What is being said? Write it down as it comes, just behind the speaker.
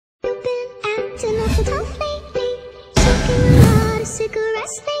acting awful tough lately, smoking a lot of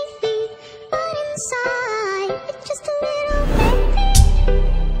cigarettes lately, but inside it's just a little baby.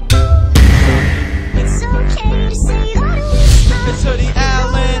 It's okay to say that we stop. It's Hoodie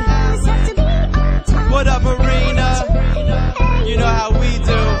ioN. What up, Arena? You know how we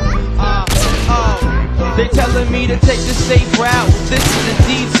do. They telling me to take the safe route. This is a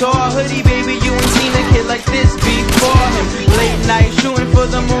detour. Hoodie, baby, you ain't seen a kid like this before him. Late night shooting for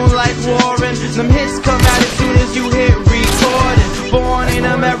the moonlight warring. Them hits come out as soon as you hit recording. Born in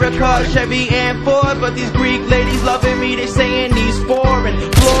America, Chevy and Ford, but these Greek ladies loving me. They saying he's foreign.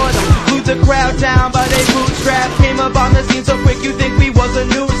 Floored them, glued the crowd down by they bootstraps. Came up on the scene so quick you think we was a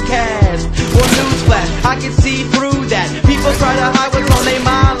newscast. Well, newsflash, I can see through that. People try to hide what's on their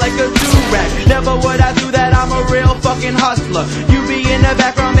mind like a do-rag. Never would I do that, I'm a real fucking hustler. You be in the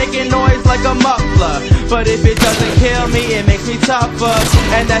background making noise like a muffler, but if it doesn't kill me, it makes me tougher.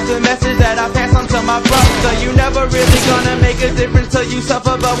 And that's the message that I pass on to my brother. You never really gonna make a difference till you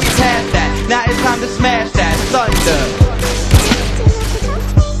suffer, but we passed that. Now it's time to smash that thunder.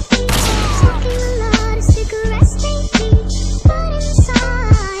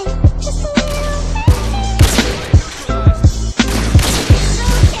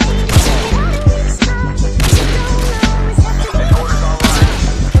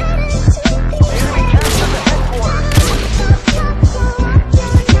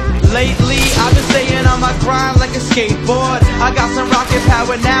 Lately, I've been staying on my grind like a skateboard. I got some rocket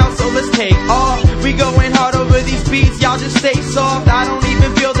power now, so let's take off. We going hard over these beats, y'all just stay soft. I don't even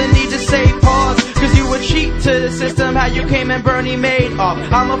feel the need to say pause, cause you were cheap to the system, how you came and Bernie made off.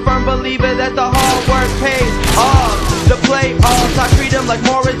 I'm a firm believer that the hard work pays off. The playoffs, I treat them like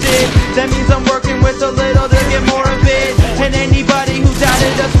Mora did. That means I'm working with a little to get more of it. And anybody who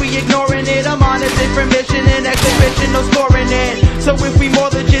doubted us, we ignoring it. I'm on a different mission, an exhibition, no scoring it. So if we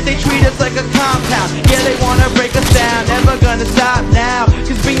more legit, they treat us like a compound. Yeah, they wanna break us down, never gonna stop now.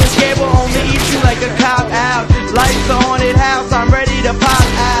 Cause being scared will only eat you like a cop out. Life's a haunted house, I'm ready to pop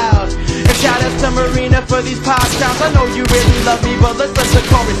out. And shout out to Marina for these pop sounds. I know you really love me, but let's let the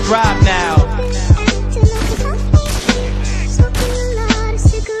chorus drop now.